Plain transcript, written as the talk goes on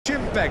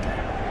Genk.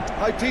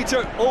 Hi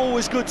Peter,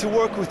 always good to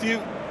work with you.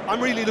 I'm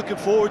really looking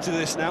forward to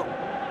this now.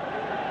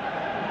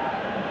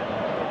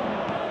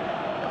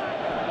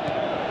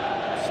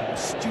 Some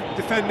astute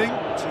defending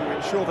to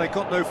ensure they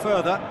got no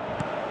further.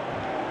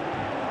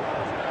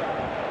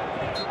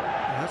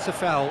 That's a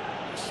foul.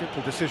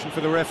 Simple decision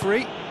for the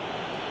referee.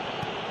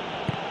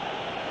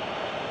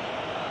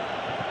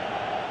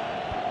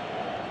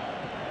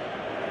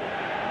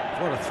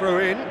 What a throw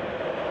in.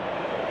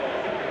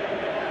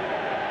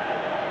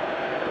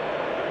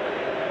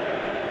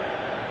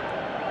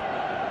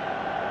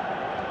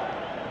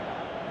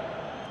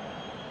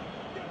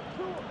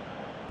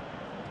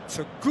 It's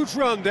a good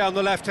run down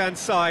the left-hand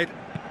side.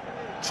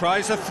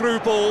 Tries a through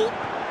ball.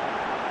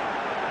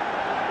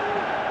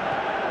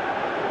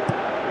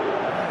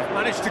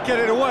 Managed to get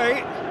it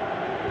away.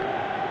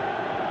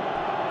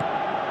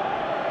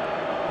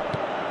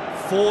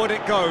 Forward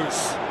it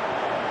goes.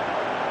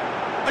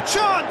 A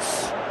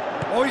chance!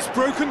 Oh, he's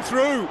broken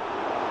through.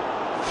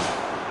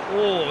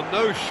 Oh,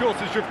 no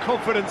shortage of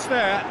confidence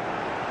there.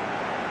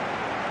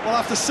 Well,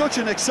 after such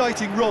an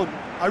exciting run,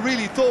 I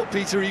really thought,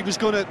 Peter, he was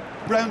going to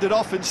round it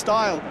off in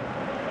style.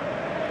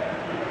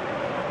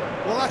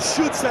 Well, that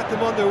should set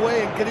them on their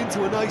way and get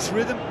into a nice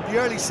rhythm. The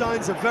early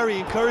signs are very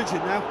encouraging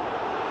now.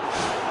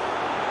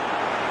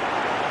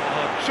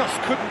 Oh,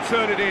 just couldn't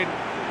turn it in.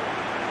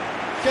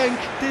 Genk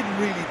didn't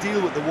really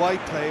deal with the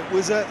wide play. It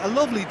was a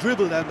lovely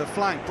dribble down the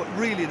flank, but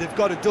really they've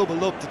got to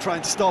double up to try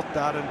and stop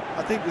that, and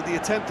I think with the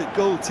attempted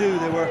goal too,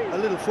 they were a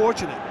little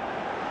fortunate.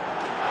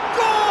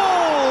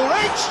 Goal!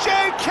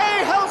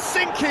 HJK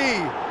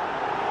Helsinki!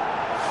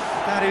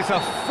 That is a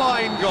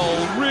fine goal,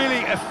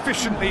 really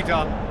efficiently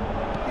done.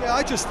 Yeah,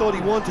 I just thought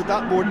he wanted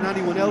that more than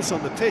anyone else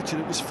on the pitch,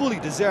 and it was fully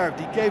deserved.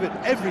 He gave it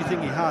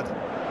everything he had.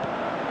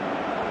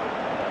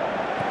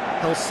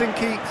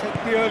 Helsinki take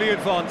the early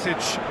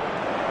advantage.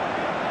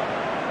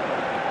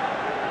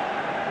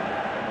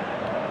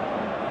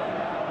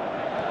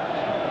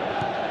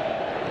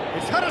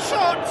 He's had a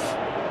shot!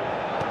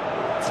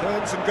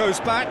 Turns and goes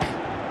back.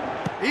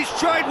 He's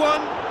tried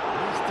one.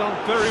 He's done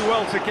very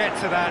well to get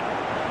to that.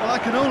 Well, I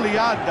can only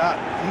add that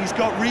he's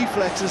got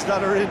reflexes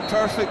that are in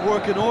perfect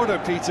working order,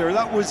 Peter.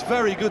 That was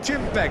very good.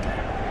 Genk.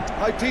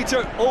 Hi,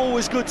 Peter.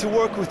 Always good to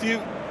work with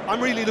you.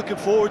 I'm really looking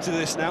forward to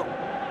this now.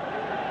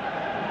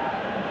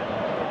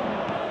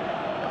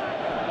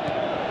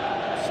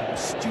 Some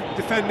astute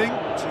defending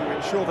to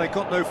ensure they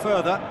got no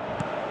further.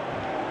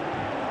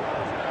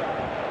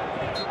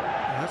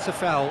 That's a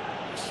foul.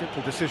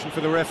 Simple decision for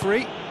the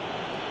referee.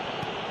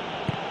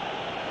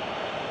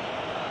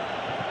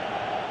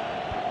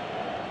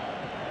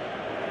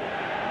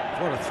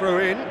 What a throw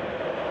in.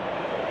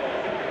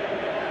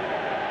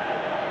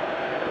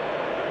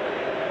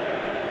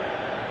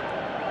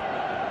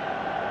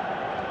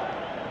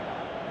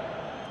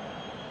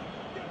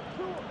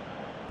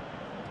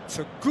 It's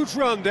a good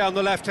run down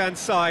the left-hand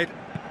side.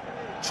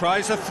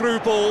 Tries a through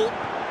ball.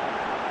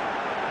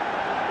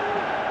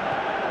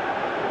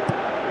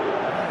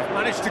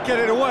 Managed to get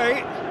it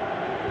away.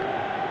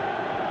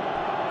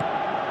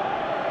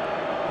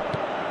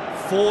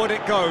 Forward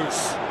it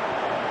goes.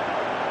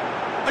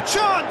 A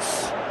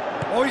chance!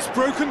 Oh, he's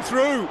broken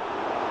through.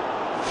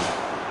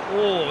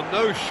 Oh,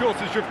 no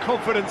shortage of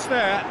confidence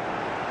there.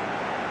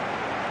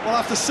 Well,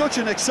 after such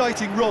an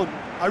exciting run,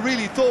 I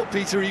really thought,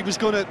 Peter, he was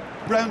going to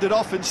round it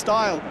off in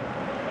style.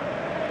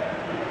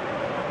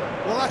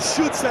 Well, that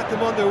should set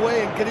them on their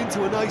way and get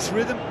into a nice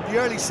rhythm. The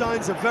early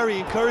signs are very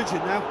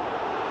encouraging now.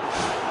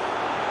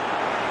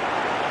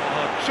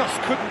 Oh,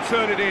 just couldn't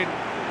turn it in.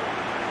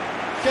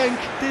 Genk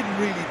didn't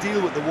really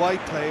deal with the wide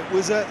play. It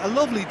was a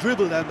lovely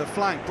dribble down the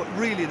flank, but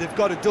really they've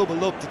got to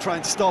double up to try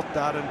and stop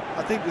that, and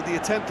I think with the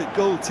attempted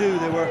goal too,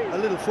 they were a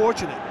little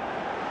fortunate.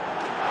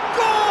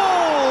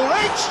 Goal!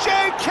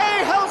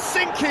 HJK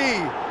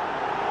Helsinki!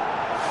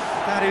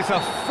 That is a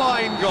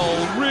fine goal,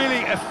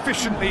 really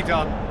efficiently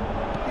done.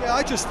 Yeah,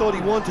 I just thought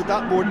he wanted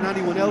that more than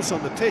anyone else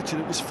on the pitch,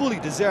 and it was fully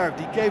deserved.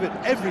 He gave it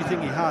everything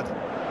he had.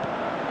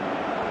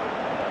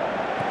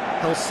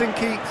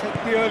 Helsinki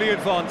take the early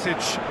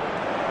advantage.